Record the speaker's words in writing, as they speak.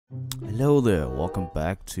Hello there, welcome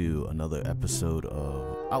back to another episode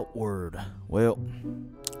of Outward. Well,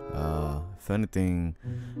 if anything,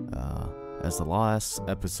 as the last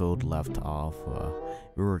episode left off,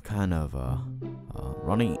 we were kind of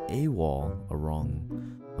running AWOL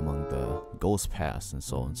among the ghost paths and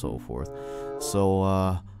so on and so forth.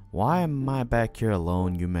 So, why am I back here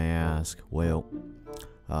alone, you may ask? Well,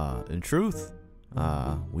 in truth,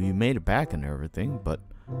 we made it back and everything, but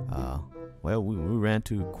well, we ran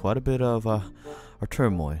into quite a bit of our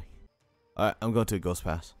turmoil. Alright, I'm going to Ghost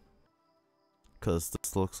Pass, because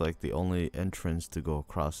this looks like the only entrance to go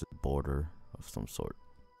across the border of some sort.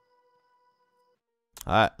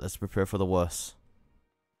 Alright, let's prepare for the worst.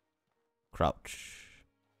 Crouch.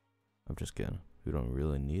 I'm just kidding. We don't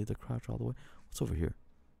really need to crouch all the way. What's over here?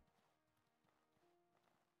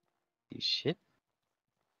 Shit.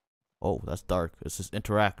 Oh, that's dark. It's just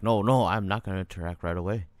interact. No, I'm not going to interact right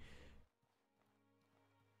away.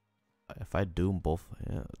 If I do both,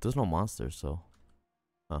 yeah, there's no monsters, so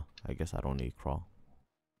I guess I don't need crawl.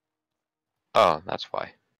 Oh, that's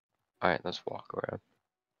why. Alright, let's walk around.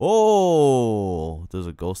 Oh, there's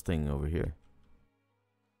a ghost thing over here.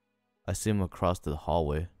 I see him across the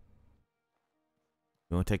hallway.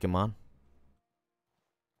 You want to take him on?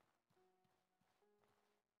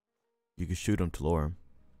 You can shoot him to lure him.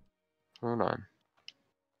 Hold on.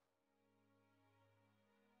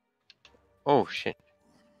 Oh, shit.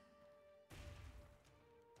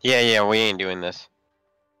 Yeah, we ain't doing this.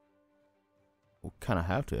 We kind of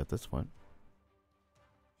have to at this point.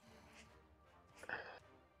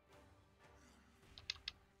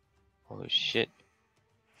 Holy shit.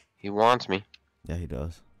 He wants me. Yeah, he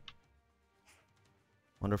does.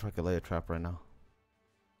 Wonder if I could lay a trap right now.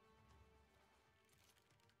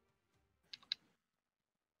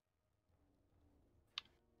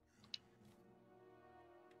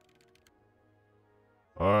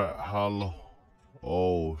 Alright, hello.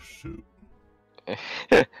 Oh, shoot.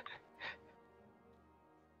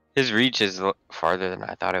 His reach is farther than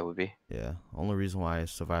I thought it would be. Yeah, only reason why I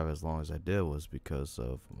survived as long as I did was because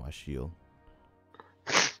of my shield.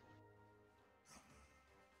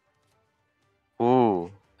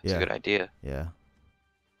 Ooh, that's Yeah. a good idea. Yeah.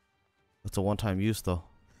 It's a one-time use though.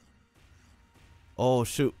 Oh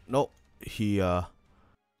shoot, nope. He I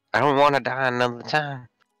don't want to die another time.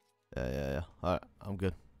 Yeah. Alright, I'm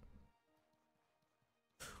good.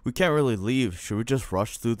 We can't really leave. Should we just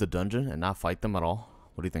rush through the dungeon and not fight them at all?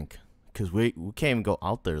 What do you think? Because we can't even go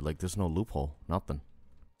out there. Like, there's no loophole. Nothing.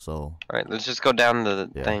 So... Alright, let's just go down the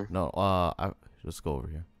yeah. thing. No, let's go over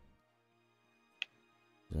here.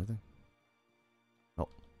 Is there anything? No.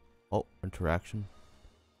 Oh, interaction.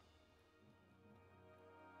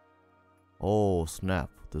 Oh, snap.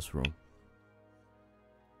 This room.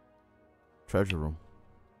 Treasure room.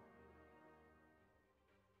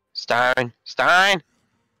 Stein!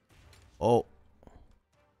 Oh.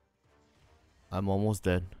 I'm almost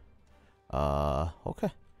dead.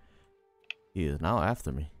 Okay. He is now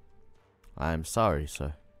after me. I'm sorry,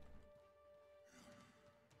 sir.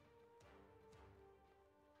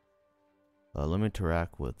 Let me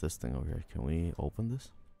interact with this thing over here. Can we open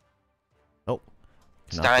this? Nope.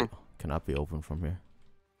 Cannot be opened from here.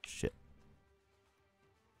 Shit.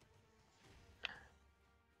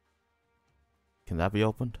 Can that be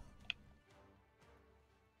opened?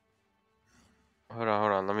 Hold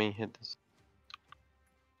on, let me hit this.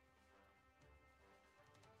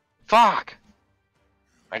 Fuck!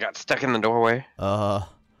 I got stuck in the doorway.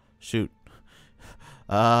 Shoot.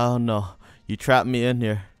 Oh no. You trapped me in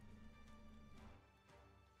here.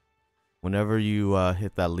 Whenever you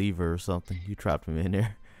hit that lever or something, you trapped me in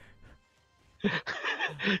here.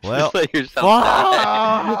 Well, just let yourself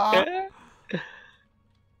die.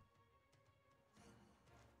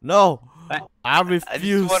 No, I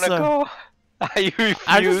refuse, I just sir. go. I refuse.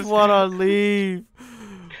 I just want to leave.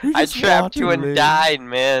 I trapped you and died,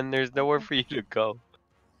 man. There's nowhere for you to go.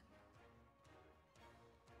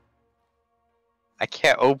 I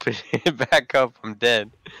can't open it back up. I'm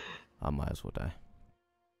dead. I might as well die.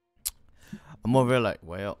 I'm over here like,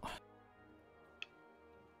 well.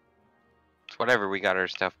 It's whatever. We got our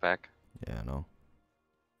stuff back. Yeah, I know.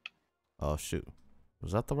 Oh, shoot.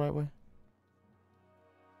 Was that the right way?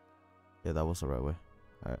 Yeah, that was the right way.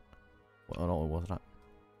 Alright. Well, no, it was not.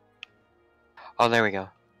 Oh, there we go.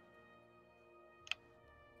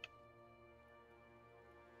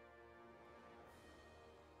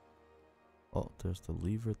 Oh, there's the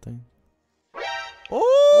lever thing.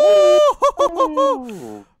 Oh!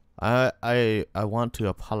 I want to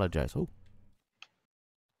apologize. Oh.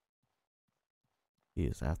 He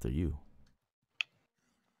is after you.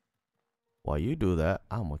 While you do that,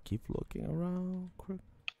 I'm gonna keep looking around quick.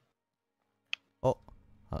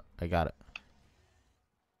 I got it.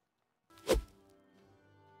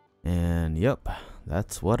 And yep,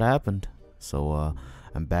 that's what happened. So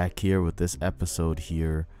I'm back here with this episode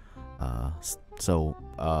here. Right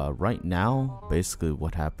now, basically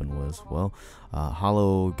what happened was, well,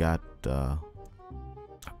 Hollow got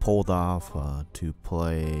pulled off to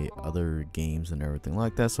play other games and everything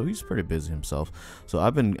like that, so he's pretty busy himself. So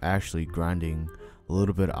I've been actually grinding a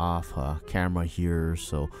little bit off camera here,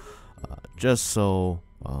 so just so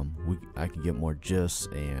I can get more gists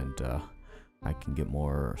and I can get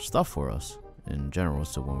more stuff for us in general,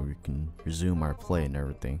 so when we can resume our play and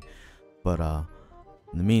everything. But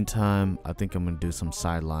in the meantime, I think I'm gonna do some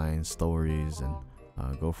sideline stories and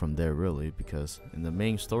go from there, really, because in the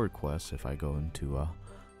main story quest, if I go into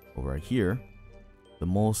over here, the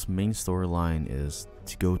most main storyline is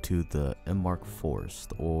to go to the Emmark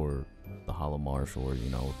Forest or the Hollow Marsh, or you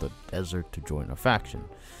know, the desert, to join a faction.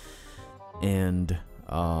 And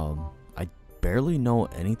I barely know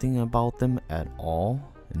anything about them at all,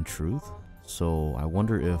 in truth. So I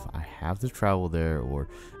wonder if I have to travel there, or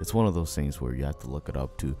it's one of those things where you have to look it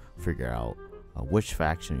up to figure out which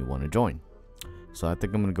faction you want to join. So I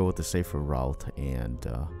think I'm gonna go with the safer route and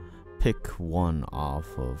pick one off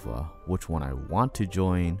of which one I want to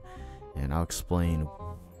join, and I'll explain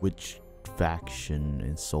which faction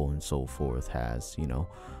and so forth has, you know,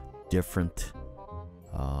 different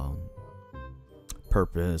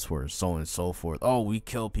purpose, where so forth. Oh, we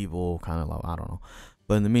kill people, kind of like, I don't know.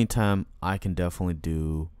 But in the meantime, I can definitely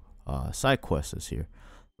do side quests here.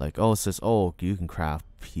 Like, oh, it says, oh, you can craft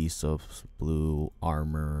piece of blue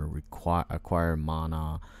armor, acquire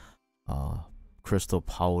mana, crystal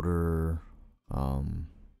powder. I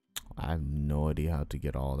have no idea how to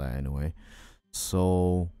get all that anyway.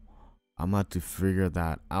 So I'm about to figure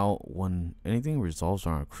that out. When anything resolves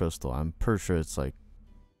around a crystal, I'm pretty sure it's like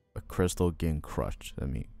a crystal getting crushed. I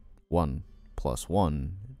mean, 1 +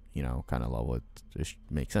 1, you know, kind of level. It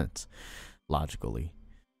makes sense logically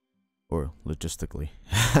or logistically.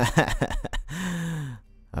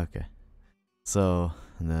 Okay, so,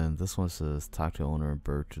 and then this one says talk to owner and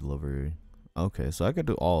bird delivery. Okay, so I could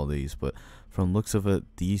do all of these, but from looks of it,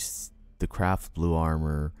 the craft blue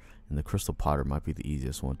armor and the crystal powder might be the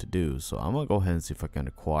easiest one to do. So I'm gonna go ahead and see if I can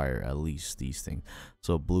acquire at least these things.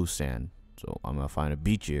 So blue sand, so I'm gonna find a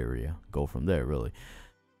beach area, go from there, really.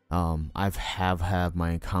 I've had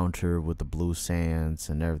my encounter with the blue sands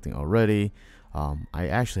and everything already. I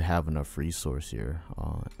actually have enough resource here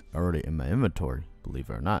already in my inventory, believe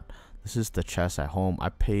it or not. This is the chest at home. I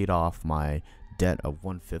paid off my debt of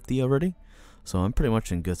 150 already, so I'm pretty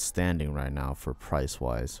much in good standing right now for price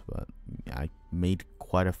wise. But I made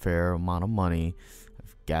quite a fair amount of money.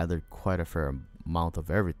 I've gathered quite a fair amount of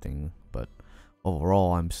everything, but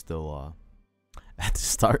overall I'm still at the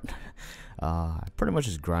start. Pretty much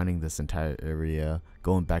just grinding this entire area,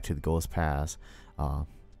 going back to the Ghost Pass,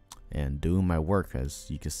 and doing my work. As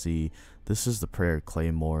you can see, this is the prayer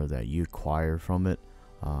claymore that you acquire from it.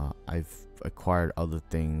 I've acquired other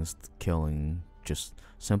things, killing just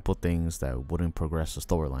simple things that wouldn't progress the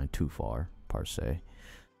storyline too far, per se.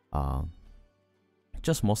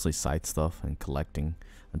 Just mostly side stuff and collecting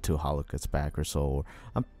until Hollow gets back or so.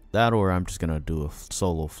 Or I'm just gonna do a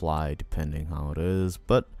solo fly, depending how it is.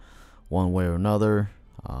 But one way or another,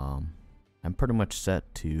 I'm pretty much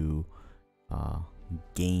set to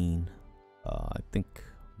gain, I think,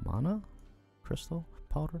 mana, crystal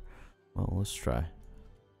powder. Well, let's try.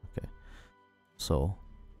 Okay, so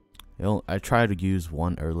I tried to use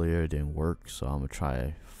 1 earlier, it didn't work, so I'm gonna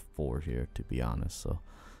try 4 here, to be honest. So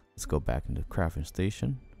let's go back into crafting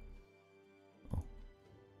station.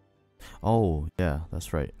 Oh yeah,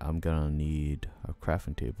 that's right, I'm gonna need a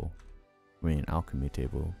crafting table, I mean alchemy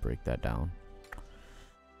table. Break that down,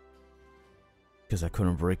 because I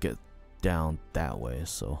couldn't break it down that way,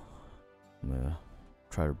 so I'm gonna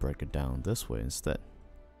try to break it down this way instead.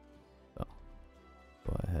 So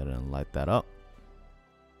go ahead and light that up,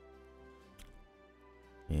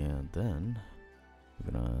 and then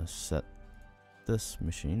I'm gonna set this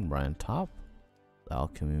machine right on top, the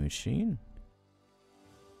alchemy machine.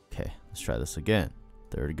 Okay, let's try this again.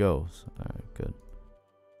 There it goes. Alright, good.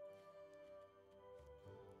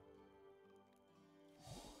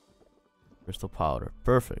 Crystal powder,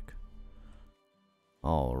 perfect.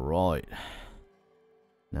 Alright,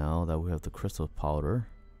 now that we have the crystal powder,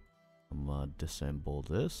 I'm gonna disassemble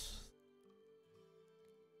this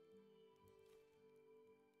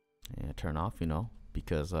and turn off, you know,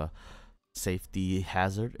 because safety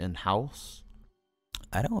hazard in house.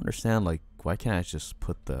 I don't understand, like, why can't I just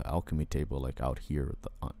put the alchemy table like out here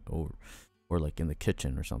or like in the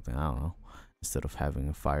kitchen or something, I don't know, instead of having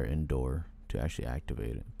a fire indoor to actually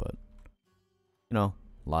activate it, but you know,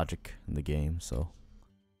 logic in the game. So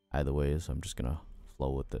either ways, I'm just gonna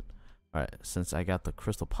flow with it. All right, since I got the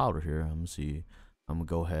crystal powder here, I'm gonna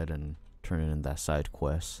go ahead and turn it in that side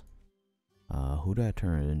quest. Who did I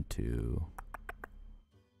turn it into?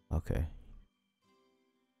 Okay.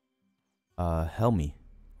 Helmi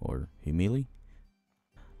or Himili.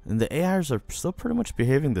 And the AIs are still pretty much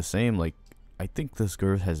behaving the same. Like, I think this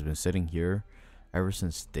girl has been sitting here ever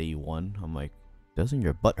since day 1. I'm like, doesn't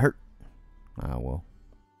your butt hurt? Ah, well.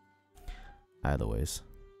 Either ways.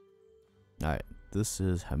 Alright, this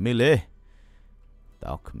is Himili, the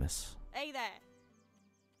alchemist. Hey there.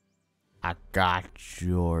 I got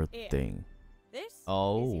your Here. thing. This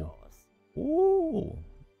Oh. is yours. Ooh,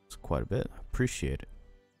 it's quite a bit. Appreciate it.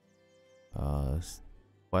 It's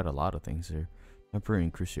quite a lot of things here. Temporary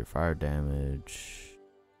increase your fire damage.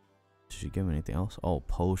 Did she give me anything else? Oh,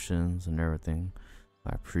 potions and everything.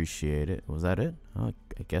 I appreciate it. Was that it? I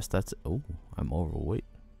guess that's it. Oh, I'm overweight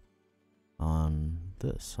on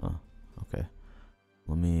this, huh? Okay.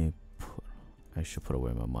 Let me put, I should put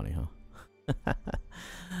away my money, huh?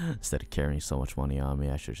 Instead of carrying so much money on me,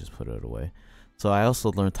 I should just put it away. So I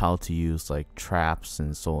also learned how to use like traps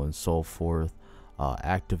and so on and so forth.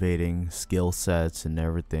 Activating skill sets and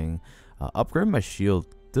everything. Upgrade my shield.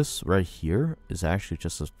 This right here is actually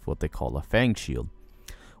just what they call a fang shield,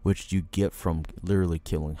 which you get from literally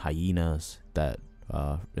killing hyenas that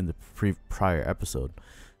in the prior episode.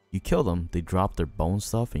 You kill them, they drop their bone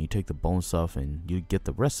stuff, and you take the bone stuff and you get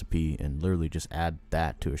the recipe and literally just add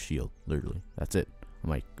that to a shield. Literally, that's it. I'm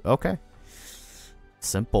like, okay,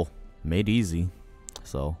 simple, made easy.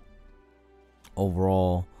 So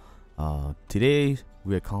overall, today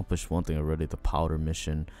we accomplished one thing already, the powder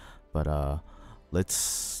mission, but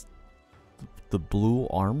let's the blue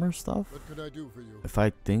armor stuff. What could I do for you? If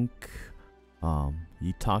I think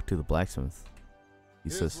you talk to the blacksmith, he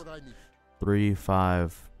Here's says what I need. 3,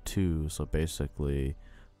 5, 2, so basically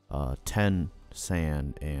 10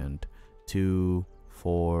 sand and 2,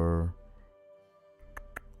 4,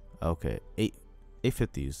 okay,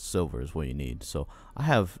 850 silver is what you need. So I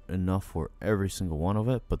have enough for every single one of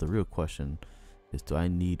it, but the real question is, do I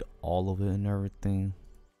need all of it and everything?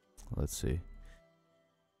 Let's see.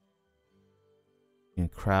 You can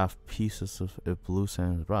craft pieces of if blue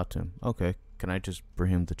sand is brought to him. Okay, can I just bring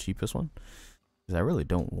him the cheapest one? Because I really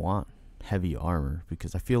don't want heavy armor,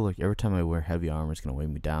 because I feel like every time I wear heavy armor it's gonna weigh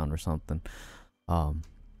me down or something.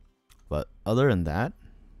 But other than that,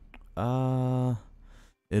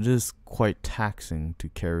 it is quite taxing to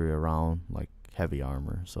carry around like heavy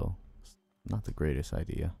armor, so it's not the greatest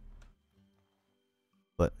idea.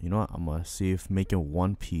 But you know what, I'm gonna see if making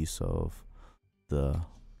one piece of the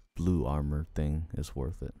blue armor thing is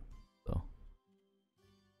worth it. So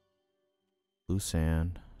blue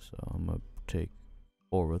sand, so I'm gonna take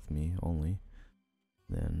 4 with me only.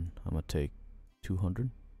 Then I'm gonna take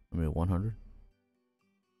 100.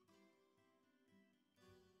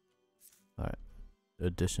 Alright,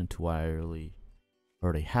 addition to what I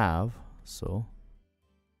already have. So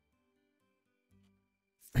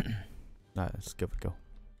alright, let's give it a go.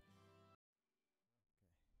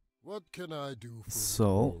 What can I do for So,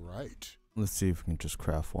 you? All right. Let's see if we can just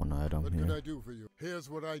craft one item What here. can I do for you? Here's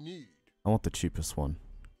what I need. I want the cheapest one.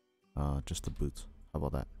 Just the boots. How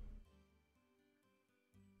about that?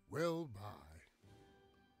 Well, bye.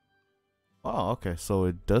 Oh, okay. So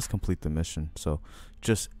it does complete the mission. So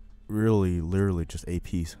just literally just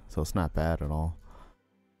APs. So it's not bad at all.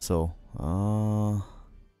 So, oh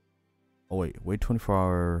wait 24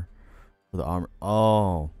 hour for the armor.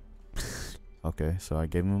 Oh, okay. So I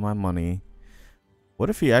gave him my money. What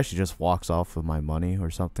if he actually just walks off with my money or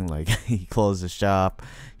something? Like he closes the shop,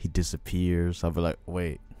 he disappears. I'll be like,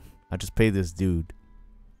 wait, I just paid this dude.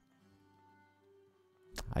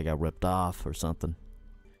 I got ripped off or something.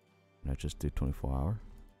 Can I just do 24 hour?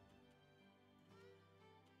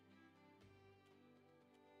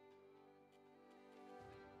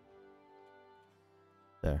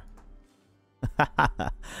 There.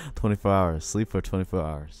 24 hours. Sleep for 24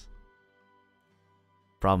 hours.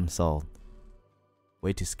 Problem solved.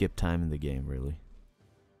 Way to skip time in the game, really.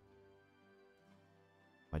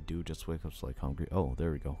 My dude just wake up like hungry. Oh,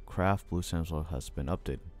 there we go. Craft blue sample has been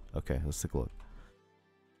updated. Okay, let's take a look.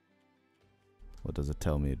 What does it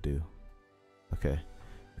tell me to do? Okay.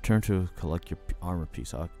 Return to collect your armor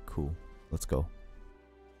piece. Ah, cool. Let's go.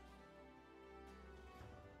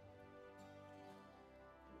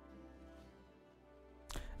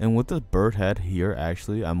 And with the bird head here,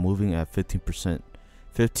 actually, I'm moving at 15%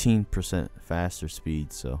 faster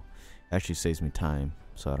speed, so it actually saves me time,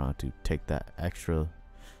 so I don't have to take that extra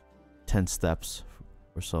 10 steps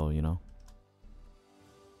or so, you know.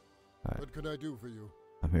 Alright. What can I do for you?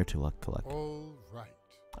 I'm here to collect. All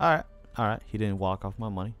right. Alright. He didn't walk off my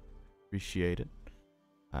money. Appreciate it.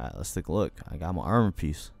 Alright, let's take a look. I got my armor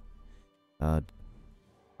piece.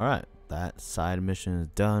 Alright, that side mission is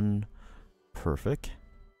done. Perfect.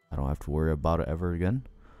 I don't have to worry about it ever again.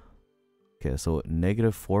 Okay, so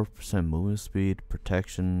negative 4% movement speed,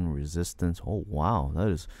 protection, resistance. Oh wow,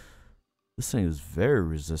 this thing is very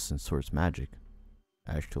resistant towards magic.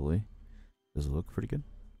 Actually, does it look pretty good?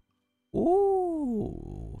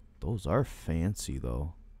 Ooh, those are fancy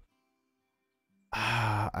though.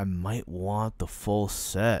 I might want the full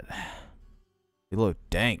set. They look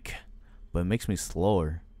dank, but it makes me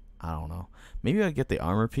slower. I don't know. Maybe I get the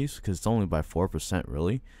armor piece because it's only by 4%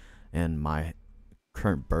 really, and my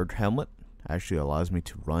current bird helmet actually allows me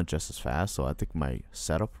to run just as fast. So I think my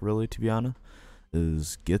setup really, to be honest,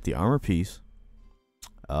 is get the armor piece,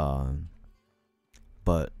 but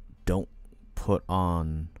don't put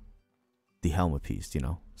on the helmet piece, you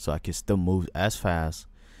know, so I can still move as fast,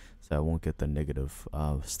 so I won't get the negative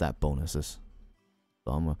stat bonuses.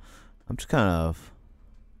 So I'm just kind of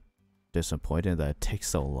disappointed that it takes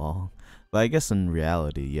so long, but I guess in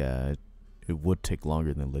reality, yeah, it would take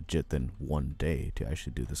longer than legit than 1 day to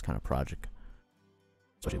actually do this kind of project,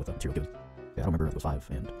 especially with the material given. Yeah, I don't remember if it was 5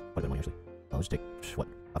 and quite a bit of money actually. I'll just take what,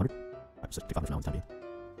 500? Alright, so take 500 now in time being.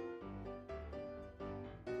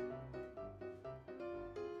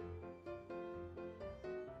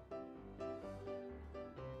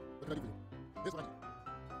 What can I do for you? Here's what I need.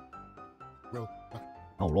 Well,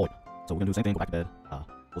 Alright, so we're gonna do the same thing, go back to bed.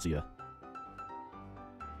 We'll see ya.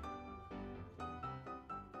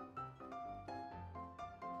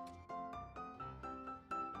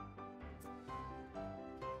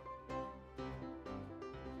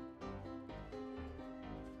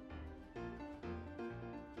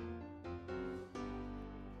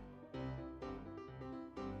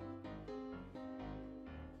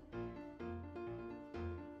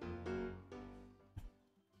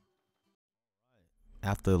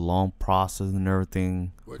 After the long process and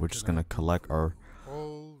everything, we're just gonna collect our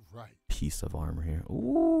all right. piece of armor here.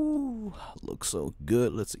 Ooh, looks so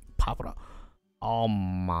good. Let's see, pop it up. Oh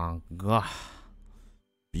my god,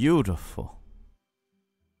 beautiful.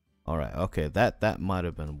 All right, okay, that might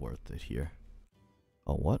have been worth it here.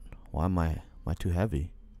 Oh, what? Why am I too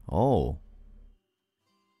heavy? Oh,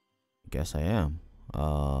 I guess I am.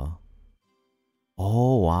 Oh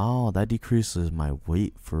wow, that decreases my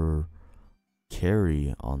weight for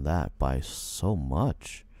carry on that by so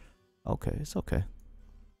much. Okay, it's okay.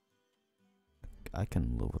 I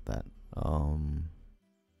can live with that.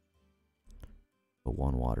 The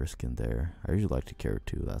 1 water skin there. I usually like to carry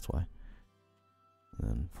 2, that's why. And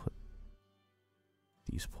then put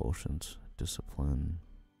these potions. Discipline.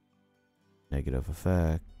 Negative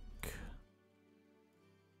effect.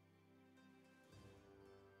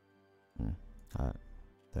 Alright.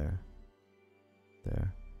 There.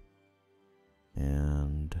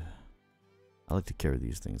 And I like to carry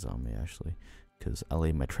these things on me actually, because I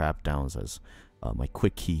lay my trap downs as my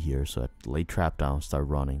quick key here, so I lay trap down, start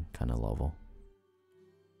running kind of level.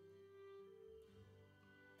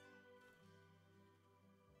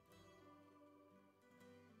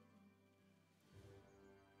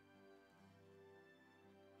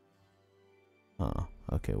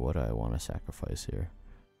 Okay, what do I want to sacrifice here?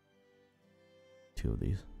 2 of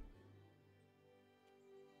these.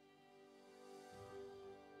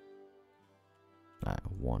 Alright,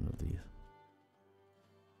 1 of these.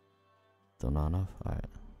 Still not enough? Alright,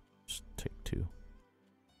 just take 2.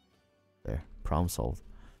 There, problem solved.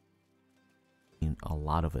 A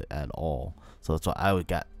lot of it at all. So that's why I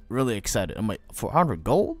got really excited. I'm like, 400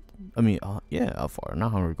 gold? I mean, yeah, for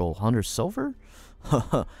not 100 gold, 100 silver?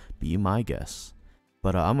 Be my guess.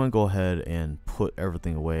 But I'm gonna go ahead and put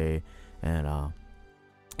everything away and,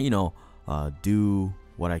 you know, do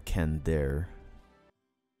what I can there.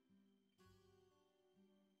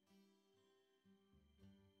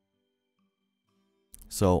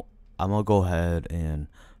 So I'm gonna go ahead and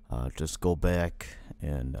just go back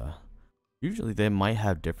and usually they might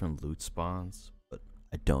have different loot spawns, but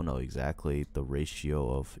I don't know exactly the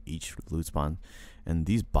ratio of each loot spawn. And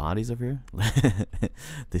these bodies over here,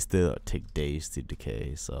 they still take days to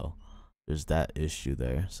decay, so there's that issue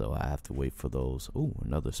there. So I have to wait for those. Oh,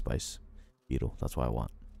 another spice beetle. That's what I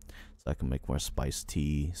want, so I can make more spice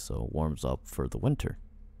tea, so it warms up for the winter.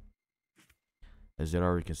 As you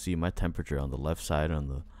already can see, my temperature on the left side on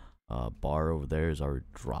the bar over there is already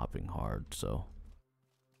dropping hard, so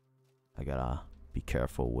I gotta be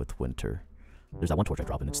careful with winter. there's that one torch I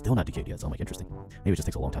drop and it's still not decayed yet, so I'm like, interesting. Maybe it just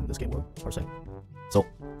takes a long time in this game world, per se. So,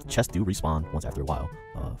 chests do respawn once after a while.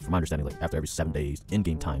 From my understanding, like after every 7 days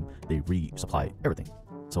in-game time, they resupply everything.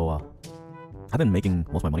 So, I've been making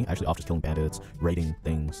most of my money actually off just killing bandits, raiding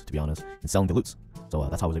things, to be honest, and selling the loots. So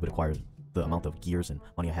that's how I was able to acquire the amount of gears and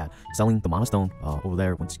money I had. Selling the mana stone over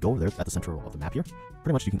there, once you go over there at the center of the map here,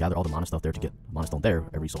 pretty much you can gather all the mana stuff there to get mana stone there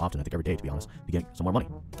every so often, I think every day to be honest, to get some more money.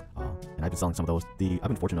 And I've been selling some of those. I've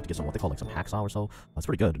been fortunate enough to get some what they call like some hacksaw or so. It's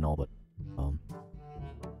pretty good and all, but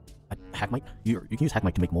hackmite, you can use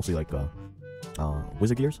hackmite to make mostly like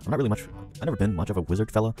wizard gears. I've never been much of a wizard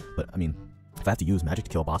fella, but I mean, if I have to use magic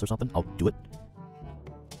to kill a boss or something, I'll do it.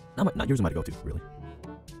 Not using my to go to, really.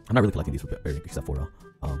 I'm not really collecting these for berry, except for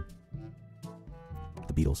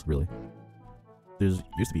the beetles, really. There's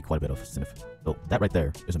used to be quite a bit of sniff. So that right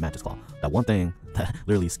there is a mantis claw. That one thing that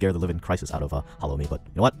literally scared the living crisis out of Hollow me. But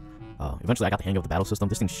you know what? Eventually I got the hang of the battle system.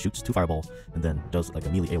 This thing shoots 2 fireballs and then does like a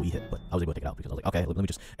melee AoE hit. But I was able to take it out because I was like, okay, let me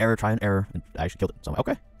just try and error, and I actually killed it. So I'm like,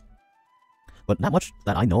 okay. But not much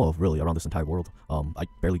that I know of really around this entire world. I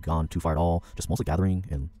barely gone too far at all. Just mostly gathering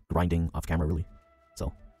and grinding off camera, really.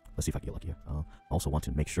 So let's see if I can get lucky here. I also want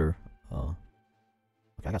to make sure.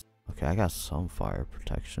 Okay, I got some fire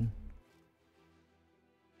protection,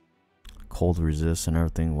 cold resist, and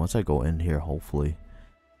everything. Once I go in here, hopefully,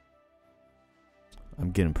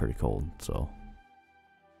 I'm getting pretty cold. So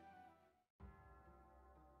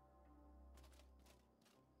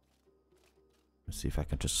let's see if I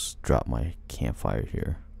can just drop my campfire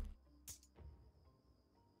here.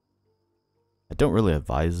 I don't really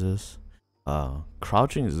advise this.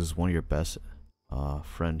 Crouching is one of your best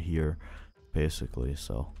friend here, basically.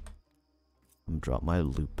 So I'm gonna drop my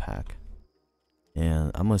loot pack,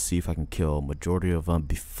 and I'm gonna see if I can kill a majority of them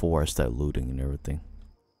before I start looting and everything,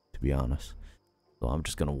 to be honest. So I'm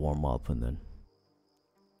just gonna warm up and then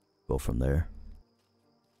go from there.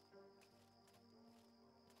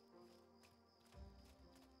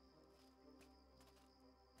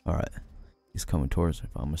 Alright, he's coming towards me.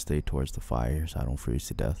 I'm gonna stay towards the fire so I don't freeze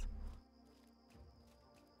to death.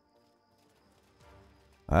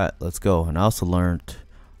 Alright, let's go. And I also learned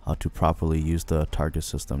how to properly use the target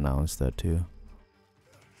system now instead too.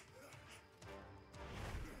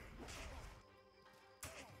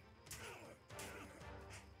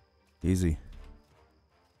 Easy.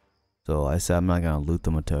 So I said I'm not gonna loot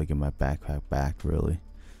them until I get my backpack back, really.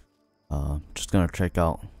 Just gonna check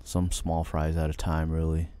out some small fries at a time,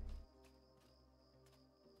 really.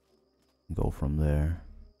 Go from there.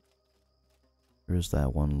 There's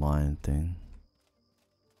that one line thing.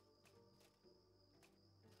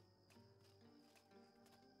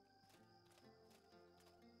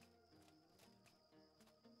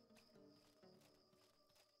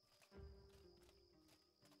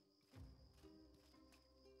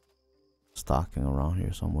 Stalking around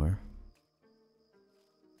here somewhere.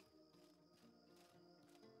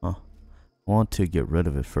 Huh. I want to get rid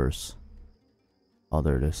of it first. Oh,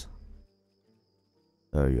 there it is.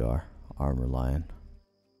 There you are. Armor lion.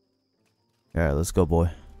 Alright, let's go, boy.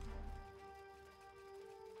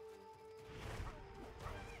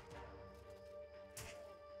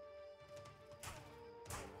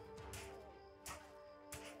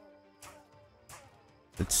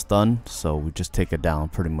 It's stunned, so we just take it down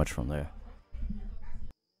pretty much from there.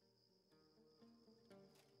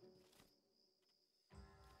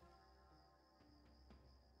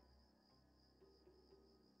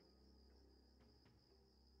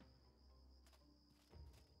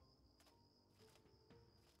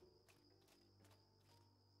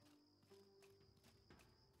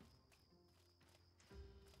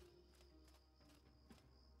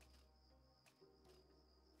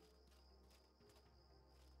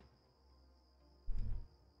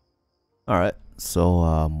 Alright,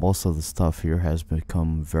 so most of the stuff here has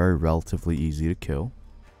become very relatively easy to kill.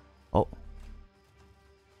 Oh.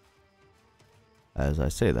 As I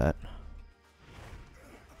say that.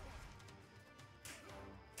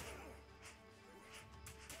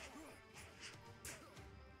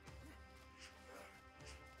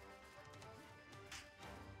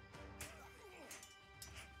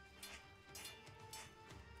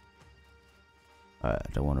 Alright,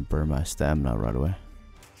 I don't want to burn my stamina right away.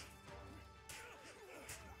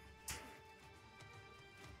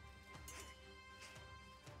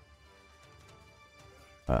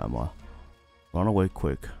 Alright, I'm gonna run away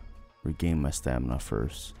quick, regain my stamina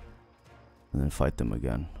first, and then fight them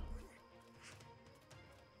again.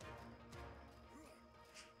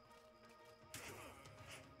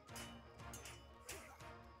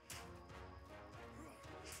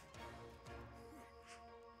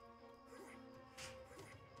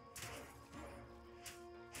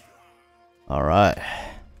 Alright.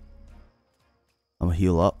 I'm gonna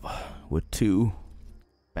heal up with 2.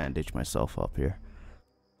 Bandage myself up here.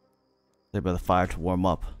 Stay by the fire to warm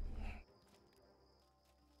up.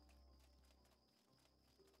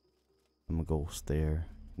 I'm gonna go stare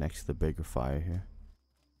next to the bigger fire here.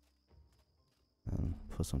 And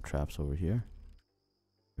put some traps over here.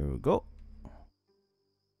 Here we go.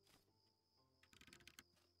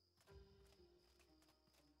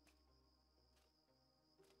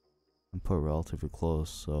 And put relatively close,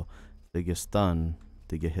 so if they get stunned,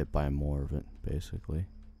 they get hit by more of it, basically.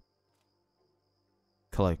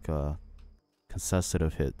 Like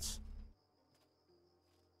consecutive hits.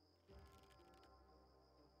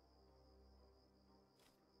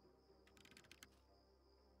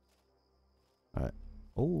 Alright.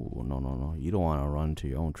 Oh, no. You don't want to run into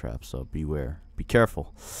your own trap, so beware. Be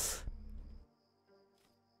careful.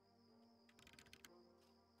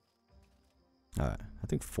 Alright. I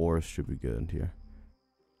think 4 should be good here.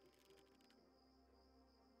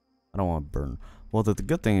 I don't want to burn. Well, the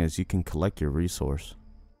good thing is you can collect your resource.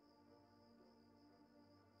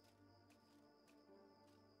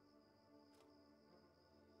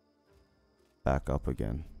 Back up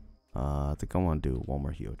again. I think I want to do one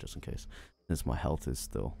more heal just in case, since my health is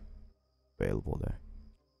still available there.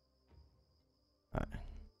 Alright.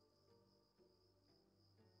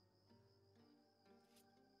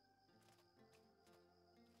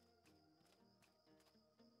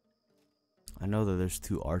 I know that there's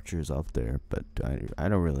 2 archers up there, but I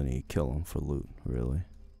don't really need to kill them for loot, really.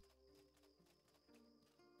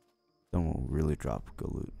 Don't really drop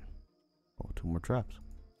good loot. Oh, 2 more traps.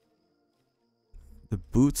 The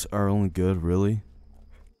boots are only good, really.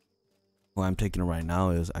 What I'm taking it right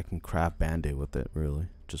now is I can craft band-aid with it, really.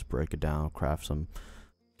 Just break it down, craft some,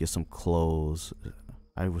 get some clothes.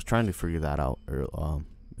 I was trying to figure that out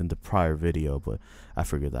in the prior video, but I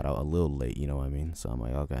figured that out a little late, you know what I mean? So I'm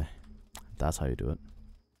like, okay, that's how you do it.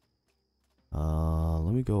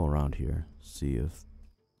 Let me go around here, see if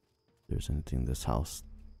there's anything in this house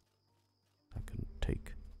I can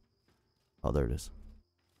take. Oh, there it is.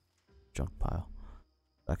 Junk pile.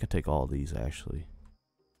 I can take all these actually.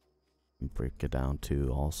 And break it down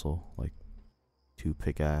too, also. Like 2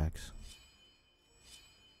 pickaxe.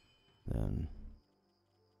 Then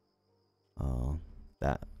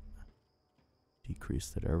that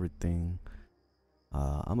decreased it everything.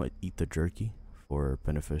 I'm gonna eat the jerky for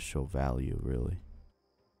beneficial value, really.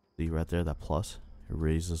 See right there, that plus? It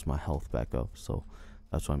raises my health back up, so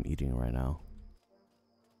that's what I'm eating right now.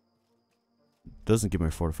 Doesn't give me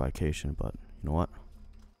fortification, but you know what?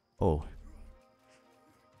 Oh.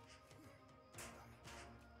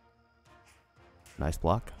 Nice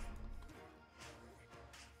block.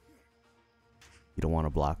 You don't want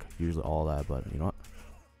to block usually all that, but you know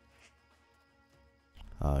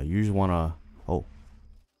what? You usually want to... Oh.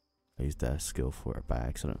 I used that skill for it by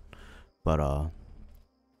accident. But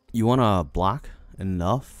you want to block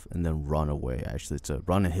enough and then run away. Actually, it's a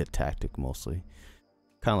run and hit tactic mostly.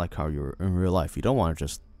 Kind of like how you're in real life. You don't want to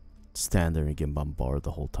just stand there and get bombarded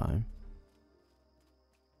the whole time.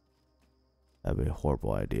 That'd be a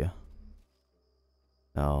horrible idea.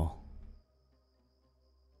 Now,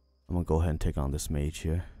 I'm gonna go ahead and take on this mage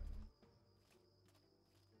here.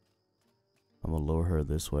 I'm gonna lure her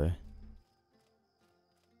this way.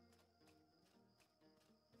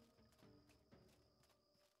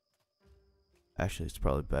 Actually, it's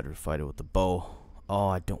probably better to fight it with the bow. Oh,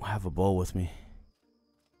 I don't have a bow with me.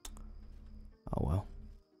 Oh well.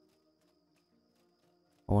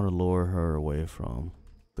 I want to lure her away from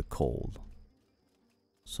the cold.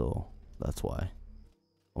 So, that's why.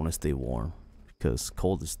 I want to stay warm. Because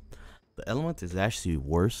cold is... The element is actually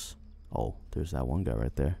worse. Oh, there's that one guy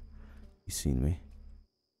right there. He's seen me.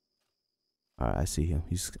 Alright, I see him.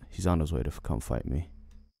 He's on his way to come fight me.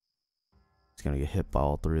 He's gonna get hit by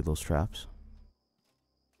all 3 of those traps.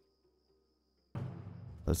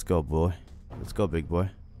 Let's go, boy. Let's go, big boy.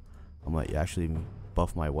 I might actually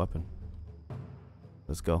buff my weapon.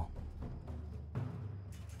 Let's go.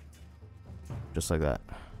 Just like that.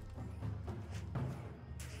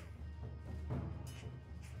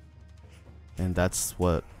 And that's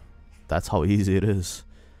how easy it is.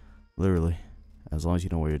 Literally. As long as you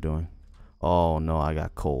know what you're doing. Oh no, I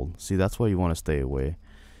got cold. See, that's why you want to stay away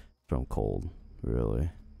from cold.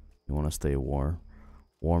 Really. You want to stay warm.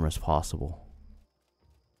 Warm as possible.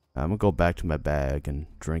 I'm gonna go back to my bag and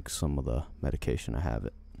drink some of the medication. I have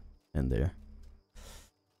it in there.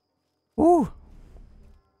 Woo!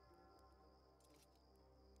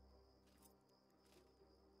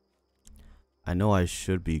 I know I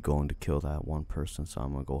should be going to kill that one person, so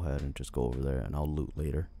I'm gonna go ahead and just go over there and I'll loot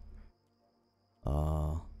later.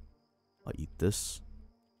 I'll eat this.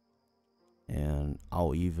 And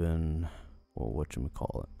I'll even, well,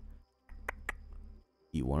 whatchamacallit,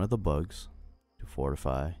 eat one of the bugs to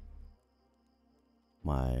fortify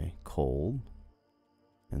my cold.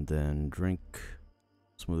 And then drink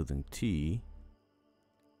smoothing tea.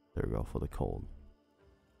 There we go for the cold.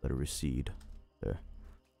 Let it recede. There.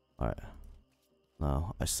 Alright.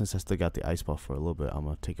 Now, since I still got the ice buff for a little bit, I'm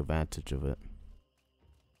going to take advantage of it.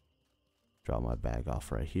 Drop my bag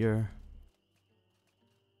off right here.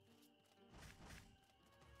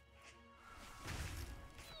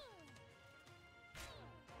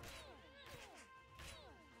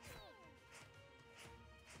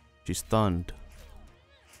 She's stunned.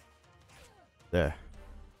 There.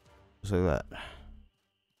 Just like that.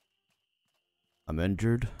 I'm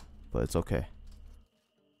injured, but it's okay.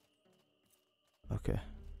 Okay.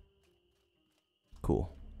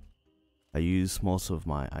 Cool. I used most of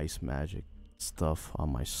my ice magic stuff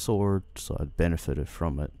on my sword, so I benefited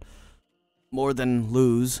from it more than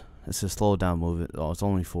lose. It's a slow down move. Oh, it's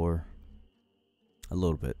only for a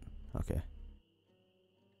little bit. Okay.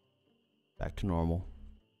 Back to normal.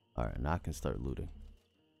 Alright, now I can start looting.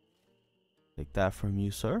 Take that from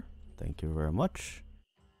you, sir. Thank you very much.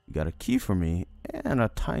 You got a key for me and a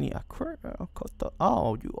tiny aquarium.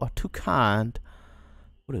 Oh, you are too kind.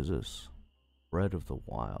 What is this? Bread of the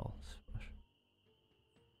Wild.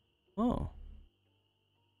 Oh.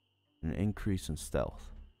 An increase in stealth.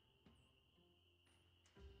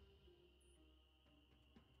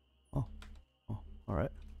 Oh. Oh,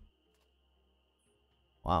 alright.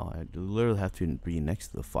 Wow, I literally have to be next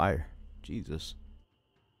to the fire. Jesus.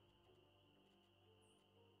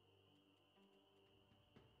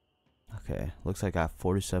 Okay, looks like I got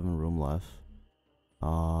 47 room left.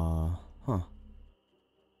 Huh.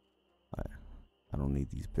 I don't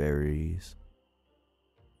need these berries.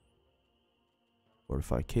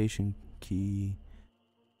 Fortification key.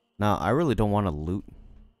 Now, I really don't want to loot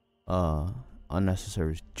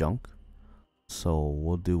unnecessary junk. So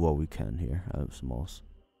we'll do what we can here at the most.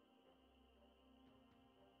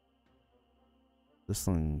 This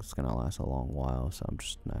thing's gonna last a long while, so I'm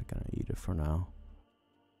just not gonna eat it for now.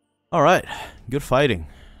 Alright, good fighting.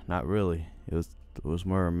 Not really. It was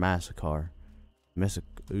more a massacre.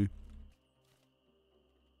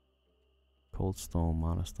 Cold stone,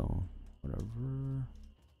 monostone, whatever.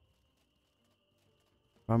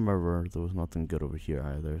 I remember there was nothing good over here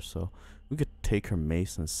either, so we could take her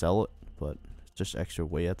mace and sell it, but it's just extra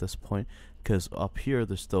weight at this point, because up here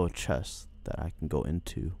there's still a chest that I can go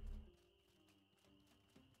into.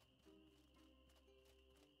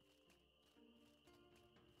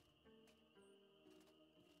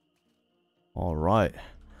 Alright,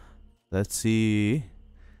 let's see.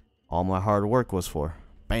 All my hard work was for.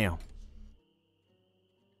 Bam.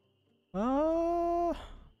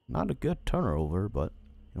 Not a good turnover, but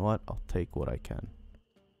you know what? I'll take what I can.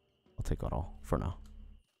 I'll take it all for now.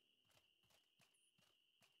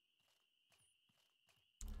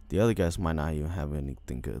 The other guys might not even have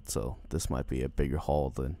anything good, so this might be a bigger haul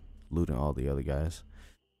than looting all the other guys.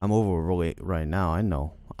 I'm overweight right now, I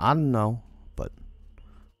know, but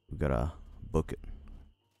we gotta book it.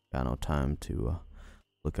 Got no time to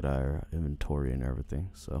look at our inventory and everything,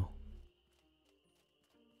 so.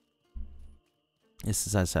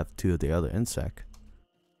 Since I just have 2 of the other insect,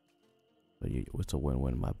 but it's a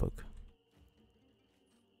win-win in my book.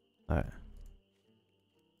 Alright.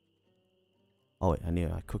 Oh wait, I need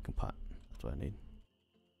a cooking pot. That's what I need.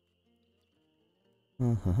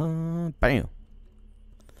 Bam!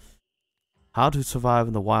 How to survive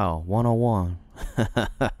in the wild 101.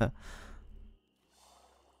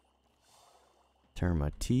 Turn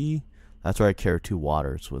my tea. That's where I carry 2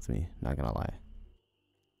 waters with me, not gonna lie.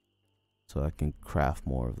 So I can craft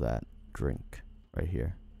more of that drink right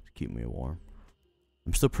here to keep me warm.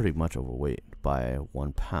 I'm still pretty much overweight by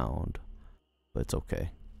 1 pound, but it's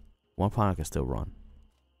okay. 1 pound I can still run.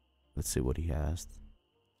 Let's see what he has.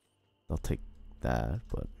 I'll take that,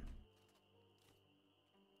 but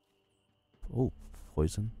oh,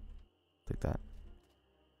 poison. Take that.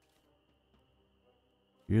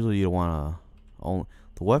 Usually you don't wanna only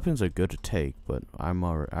the weapons are good to take, but I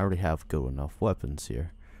already have good enough weapons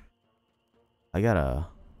here. I gotta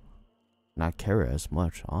not carry as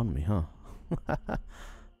much on me, huh?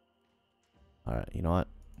 Alright, you know what?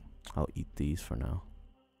 I'll eat these for now.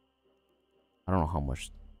 I don't know how much.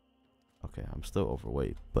 Okay, I'm still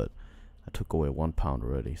overweight, but I took away 1 pound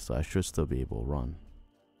already, so I should still be able to run.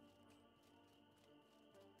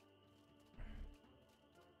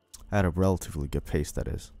 At a relatively good pace, that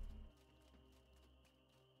is.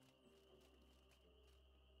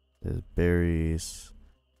 There's berries.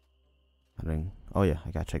 Oh yeah, I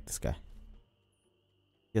gotta check this guy.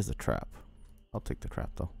 He has a trap. I'll take the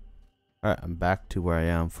trap though. Alright, I'm back to where I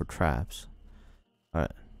am for traps.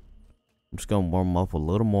 Alright. I'm just gonna warm up a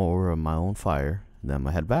little more over my own fire, and then I'm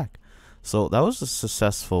gonna head back. So that was a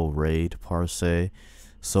successful raid per se.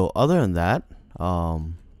 So other than that,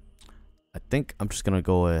 I think I'm just gonna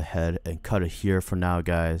go ahead and cut it here for now,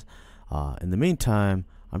 guys. In the meantime,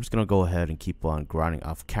 I'm just gonna go ahead and keep on grinding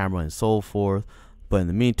off camera and so forth. But in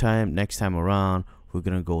the meantime, next time around, we're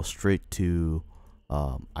gonna go straight to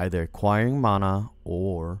either acquiring mana,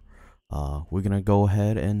 or we're gonna go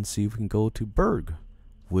ahead and see if we can go to Berg,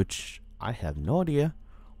 which I have no idea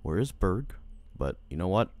where is Berg, but you know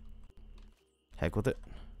what? Heck with it.